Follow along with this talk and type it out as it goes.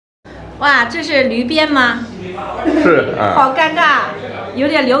哇，这是驴鞭吗？是，好尴尬，有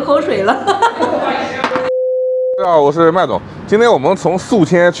点流口水了。大家好，我是麦总。今天我们从宿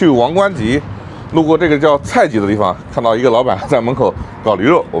迁去王冠集，路过这个叫菜集的地方，看到一个老板在门口搞驴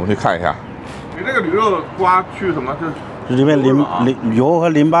肉，我们去看一下。你这个驴肉刮去什么？这里面油和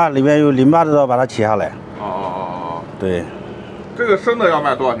淋巴，里面有淋巴的要把它切下来。哦。对。这个生的要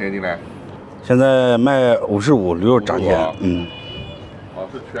卖多少钱斤呢？现在卖55，驴肉涨价。哦，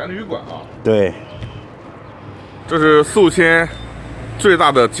是全驴馆啊。对。这是宿迁最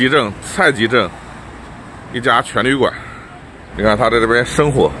大的集镇菜集镇，一家全驴馆。你看他在这边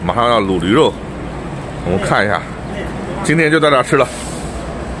生火，马上要卤驴肉。我们看一下，今天就在这儿吃了。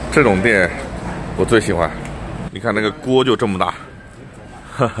这种店我最喜欢。你看那个锅就这么大，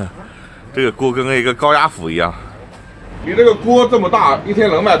呵呵，这个锅跟一个高压釜一样。你这个锅这么大，一天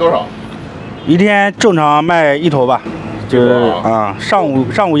能卖多少？一天正常卖1头吧，就是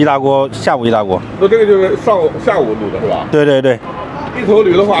上午一大锅，下午一大锅。那这个就是下午卤的是吧？对对对。一头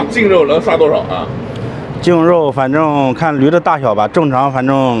驴的话，净肉能杀多少啊？净肉反正看驴的大小吧，正常反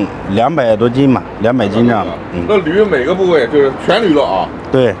正200多斤吧，200斤这样。那驴每个部位就是全驴了啊？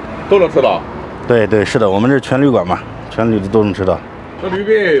对，都能吃到。对对，是的，我们这全驴馆嘛，全驴的都能吃到。那驴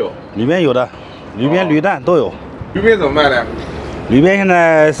鞭也有？驴鞭有的，驴鞭、驴蛋都有。驴鞭怎么卖呢？驴鞭现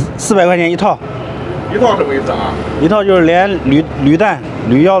在400块钱一套。一套什么意思啊？一套就是连驴蛋、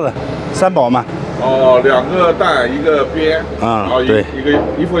驴腰子3宝嘛。哦，2个蛋1个鞭，然后对，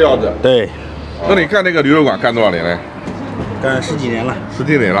一副腰子。对。那你干这个驴肉馆干多少年了？干10几年了。10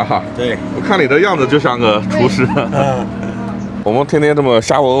几年了哈。对。我看你的样子就像个厨师。我们天天这么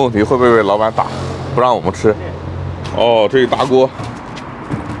瞎问问题，会不会被老板打，不让我们吃？哦，这一大锅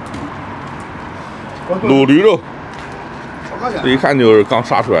卤驴肉，这一看就是刚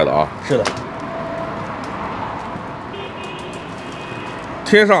杀出来的啊。是的。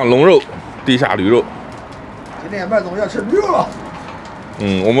天上龙肉，地下驴肉。今天麦总要吃驴肉了。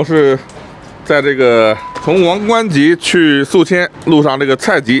我们是在这个从王冠集去宿迁路上这个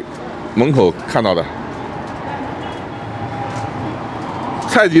菜集门口看到的。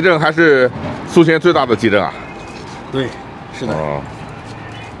菜集镇还是宿迁最大的集镇啊？对，是的。哦，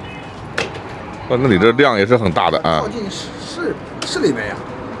那你这量也是很大的啊。靠近市里面呀。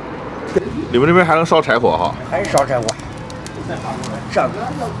你们这边还能烧柴火哈？还烧柴火。上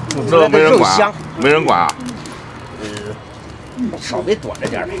这没人管，没人管啊。稍微多着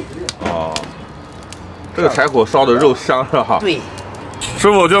点。哦，这个柴火烧的肉香是吧？对。师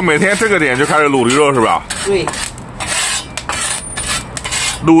傅就每天这个点就开始卤驴肉是吧？对。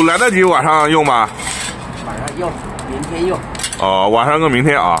卤来得及晚上用吗？晚上用，明天用。哦，晚上跟明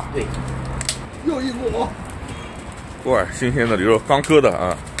天啊。对。又一锅。哇，新鲜的驴肉，刚割的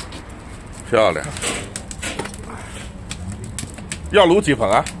啊，漂亮。要卤几盆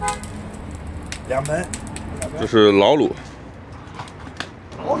啊？2盆。这是老卤。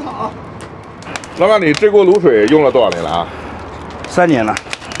老厂。老板，你这锅卤水用了多少年了啊？3年了。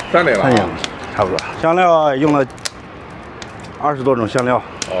3年了。3年了，差不多。香料用了20多种香料。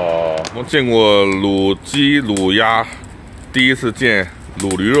哦，我们见过卤鸡、卤鸭，第一次见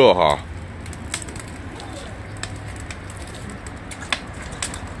卤驴肉哈。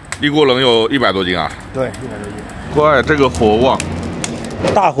一锅能有100多斤啊？对，100多斤。怪这个火旺，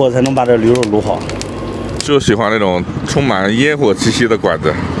大火才能把这驴肉卤好。就喜欢那种充满烟火气息的馆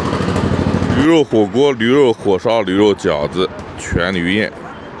子。驴肉火锅、驴肉火烧、驴肉饺子、全驴宴。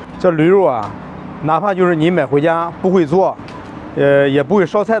这驴肉啊，哪怕就是你买回家不会做，也不会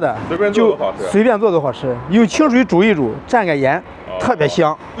烧菜的，就随便做都好吃。用清水煮一煮，蘸个盐，特别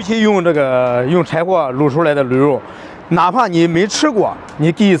香。尤其用用柴火卤出来的驴肉，哪怕你没吃过，你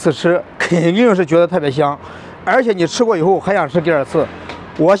第一次吃肯定是觉得特别香，而且你吃过以后还想吃第2次。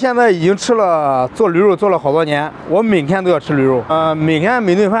我现在已经做驴肉做了好多年，我每天都要吃驴肉，每天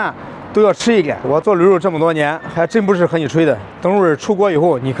每顿饭都要吃一点。我做驴肉这么多年，还真不是和你吹的。等会儿出锅以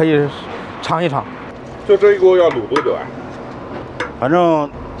后，你可以尝一尝。就这一锅要卤多久啊？反正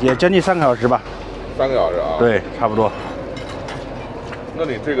也将近3个小时吧。3个小时啊？对，差不多。那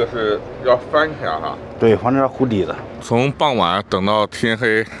你这个是要翻一下哈？对，防止它糊底的。从傍晚等到天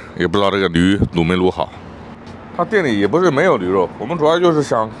黑，也不知道这个驴卤没卤好。他店里也不是没有驴肉，我们主要就是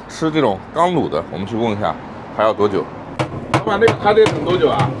想吃这种刚卤的。我们去问一下，还要多久？老板，这个还得等多久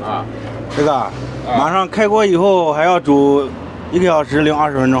啊？这个马上开锅以后还要煮1个小时零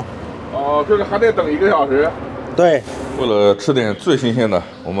20分钟。哦，就是还得等1个小时。对。为了吃点最新鲜的，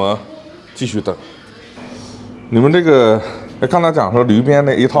我们继续等。你们这个，刚才讲说驴鞭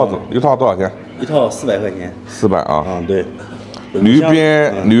那一套多少钱？一套400块钱。400啊？对。驴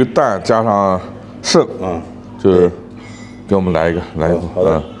鞭、驴蛋加上肾，就是给我们来一个。好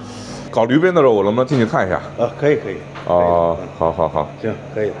的。搞驴鞭的肉，我能不能进去看一下？可以可以。哦，好好好，行，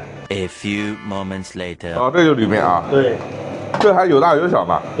可以的。A few moments later. 哦，这就驴鞭啊。对，这还有大有小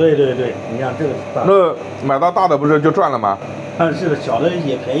嘛？对对对，你看这个大。那买到大的不是就赚了吗？是的，小的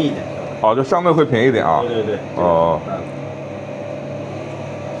也便宜一点。哦，就相对会便宜一点啊。对对对。哦，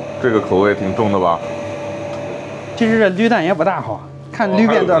这个口味挺重的吧？其实这驴蛋也不大好，看驴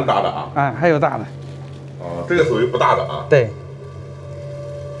鞭更大的啊。哎，还有大的。哦，这个属于不大的啊。对。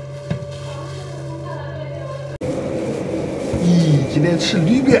咦，今天吃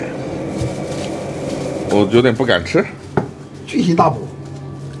驴鞭，我有点不敢吃。巨型大补。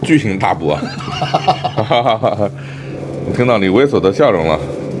巨型大补啊！我听到你猥琐的笑容了。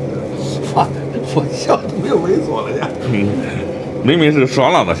啊，我笑都没有猥琐了呀。明明是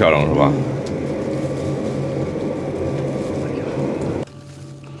爽朗的笑容是吧？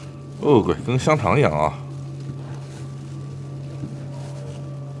哦，鬼，跟香肠一样啊！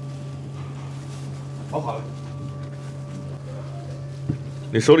好好的。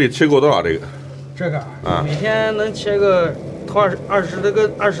你手里切过多少这个？这个啊，每天能切个头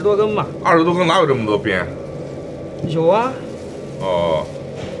20多根吧。20多根哪有这么多鞭？有啊。哦，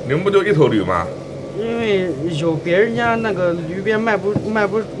你们不就一头驴吗？因为有别人家那个驴鞭卖不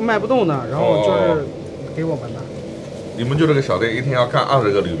动的，然后就是给我们的。你们就这个小店一天要干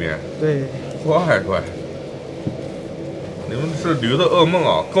20个驴鞭？对。怪怪。你们是驴的噩梦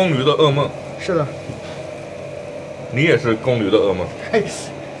啊，公驴的噩梦。是的。你也是公驴的噩梦。嘿。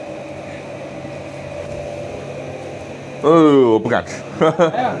我不敢吃。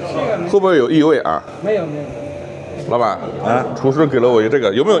会不会有异味啊？没有。老板啊，厨师给了我一这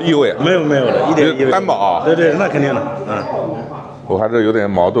个，有没有异味？没有的，一点异味。担保啊。对对，那肯定的。我还是有点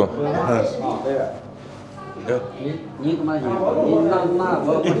矛盾。你干嘛去？你那我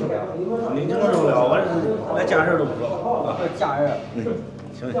不吃。你听我说了，我连家事都不做。家人。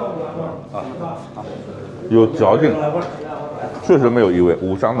行。有嚼劲，确实没有异味，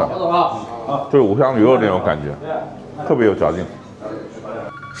五香的，就是五香驴肉那种感觉，特别有嚼劲。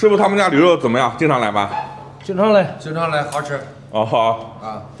师傅他们家驴肉怎么样？经常来吗？经常来，好吃。哦好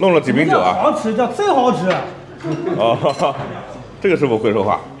啊，弄了几瓶酒啊？好吃叫最好吃。哦，这个师傅会说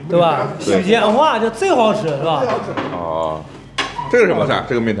话，对吧？徐建话叫最好吃是吧？哦，这个什么菜？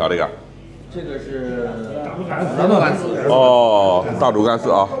这个面条这个？这个是大猪肝丝。哦，大猪肝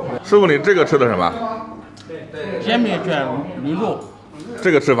丝啊。师傅你这个吃的什么？煎饼卷驴肉。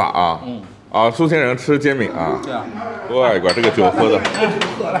这个吃法啊？宿迁人吃煎饼啊？对啊。乖乖，这个酒喝的。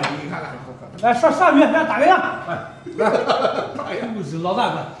喝了，你看看。来上去，来打个样。来，不是老大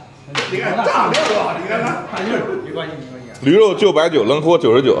哥。你看炸料啊，你看看。大劲儿，没关系。驴肉就白酒，能喝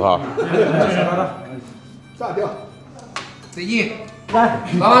99哈。炸掉。最近。来，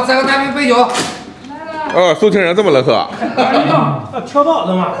老板，再个大瓶白酒。宿迁人这么能喝啊？要挑包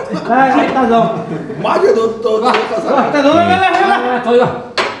子嘛。来，大哥。麻雀都带走，来，走一个。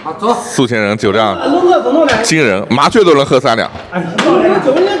好，走。宿迁人酒量走惊人，麻雀都能喝3两。哎，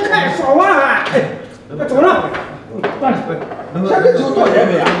酒你看说话还，快走上。这个酒多少钱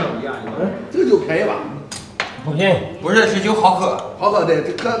杯啊？这个酒便宜吧？不便宜。不是，这酒好喝。好喝的，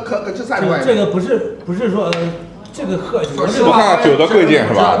这可值30块。这个不是说这个喝，说实话，不看酒的贵贱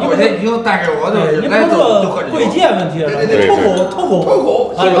是吧？有些酒，但是我都来都喝贵贱问题，对透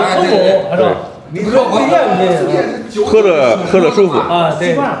口，是吧？是吧？你不说贵贱问题，喝着舒服啊，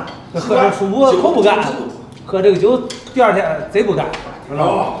对，喝着舒服，口不干，喝这个酒第2天贼不干，知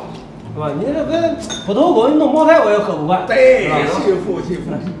道吧？是吧？你这跟普通狗，你弄茅台我也喝不惯。对，欺负。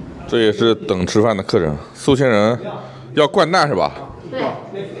这也是等吃饭的客人。宿迁人要灌蛋是吧？对。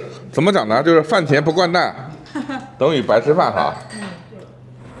怎么讲呢？就是饭前不灌蛋，等于白吃饭哈。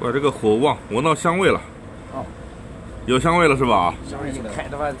哇，这个火旺，闻到香味了。有香味了是吧？香味开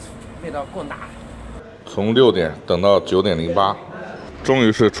的话，味道够大。从6点等到9点08，终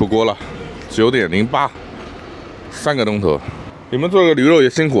于是出锅了。9点08，3个钟头。你们做这个驴肉也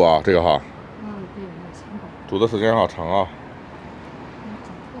辛苦啊，这个哈。对，辛苦。煮的时间好长啊。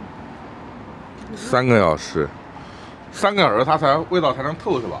3个小时，3个小时它味道才能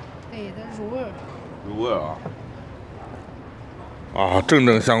透是吧？对，它入味儿。入味啊！阵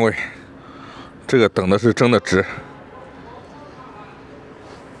阵香味，这个等的是真的值。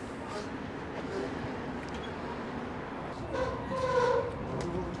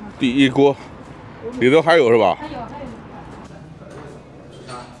第1锅，里头还有是吧？还有。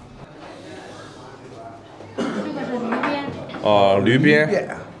这个是驴鞭。哦，驴鞭。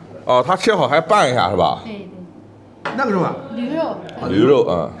哦，它切好还拌一下是吧？对。那个是吧？驴肉。驴肉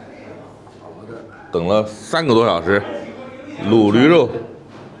啊。等了3个多小时，卤驴肉，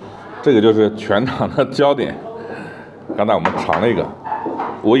这个就是全场的焦点。刚才我们尝了一个，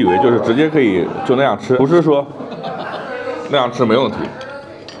我以为就是直接可以就那样吃，不是说那样吃没问题。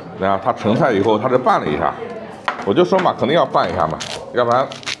然后它成菜以后，它是拌了一下，我就说嘛，肯定要拌一下嘛，要不然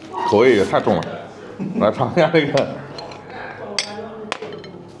口味也太重了。来尝一下这个，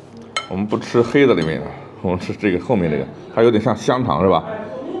我们不吃黑的里面的，我们吃这个后面这个，它有点像香肠是吧？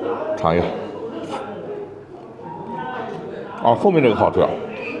尝一个。哦，后面这个好吃，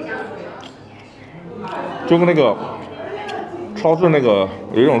就跟那个超市那个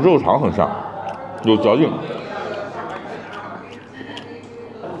有一种肉肠很像，有嚼劲。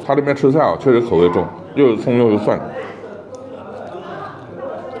它这边吃菜啊，确实口味重，又有葱又有蒜，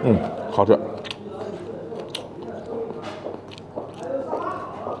好吃。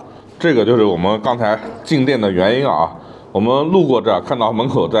这个就是我们刚才进店的原因啊，我们路过这儿看到门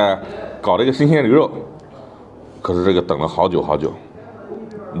口在搞这个新鲜驴肉，可是这个等了好久好久，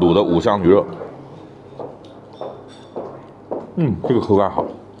卤的五香驴肉，这个口感好。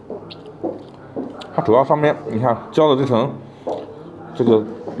它主要上面你看浇的这层这个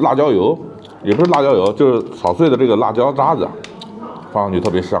辣椒油，也不是辣椒油，就是炒碎的这个辣椒渣子，放上去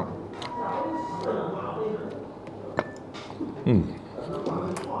特别香。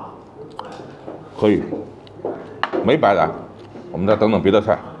可以，没白来。我们再等等别的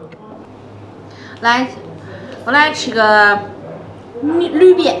菜。来，我来吃个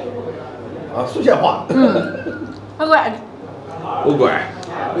驴鞭。啊，宿迁话。不乖，不乖，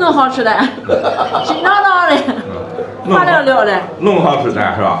弄好吃的，新当当的，滑溜溜的，弄好吃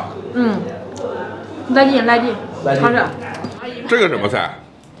的是吧？来劲来劲，好吃。这个什么菜？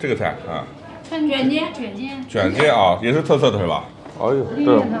这个菜啊？卷煎。卷煎啊，也是特色的是吧？哎呦，这驴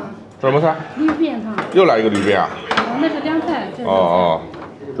鞭汤。这什么菜？驴鞭汤。又来一个驴鞭啊？那是凉菜。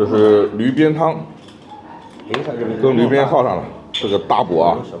这是驴鞭汤，跟驴鞭耗上了，这个大补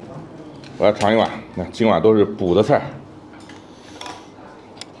啊！我来尝一碗，那今晚都是补的菜。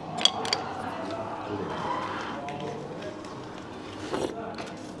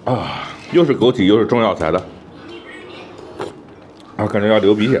啊，又是枸杞又是中药材的，啊，感觉要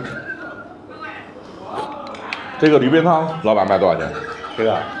流鼻血。这个驴鞭汤，老板卖多少钱？这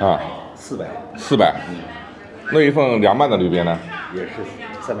个啊400，那一份凉拌的驴鞭呢？也是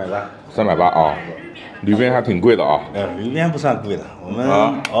380。380啊，驴鞭还挺贵的啊。驴鞭不算贵的，我们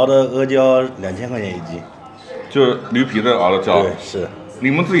熬的阿胶2000块钱一斤，就是驴皮的熬的胶。对，是。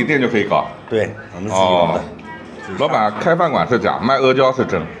你们自己店就可以搞？对，我们自己搞的。老板开饭馆是假，卖阿胶是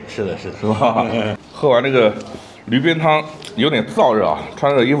真。是的，是吧？喝完这个驴鞭汤有点燥热啊，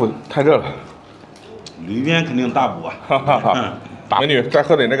穿着衣服太热了。驴鞭肯定大补啊！哈哈哈。美女，再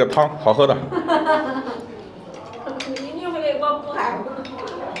喝点这个汤，好喝的。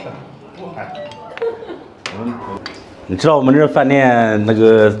你知道我们这饭店那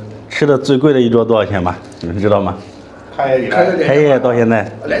个吃的最贵的一桌多少钱吗？你们知道吗？开业到现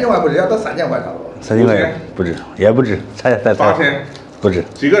在2000块不止，要到3000块差不多。3000块钱不止，也不止，才8000，不止。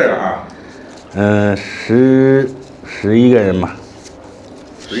几个人啊？11个人嘛。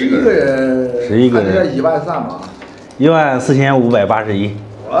11个人，11个人，13000嘛。14581。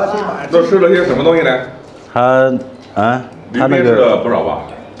我的妈！都吃了些什么东西呢？他那个吃了不少吧？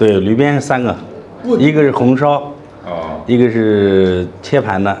对，驴鞭是3个，一个是红烧，一个是切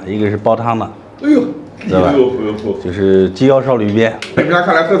盘的，一个是煲汤的。哎呦，知道吧？就是鸡腰烧驴鞭。你们家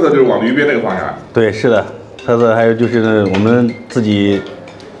看来特色就是往驴鞭那个方向。对，是的，特色还有就是我们自己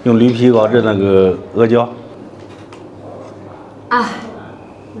用驴皮熬制那个阿胶。啊，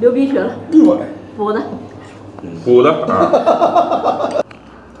流鼻血了，补的。补的啊。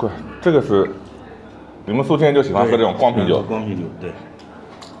对，这个是你们宿迁就喜欢喝这种光啤酒。光啤酒，对。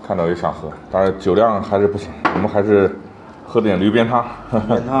看到也想喝，但是酒量还是不行，我们还是喝点驴鞭汤。驴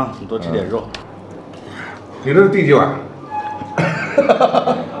鞭汤，你多吃点肉。你这是第几碗？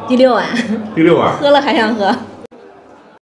第6碗。第6碗。喝了还想喝。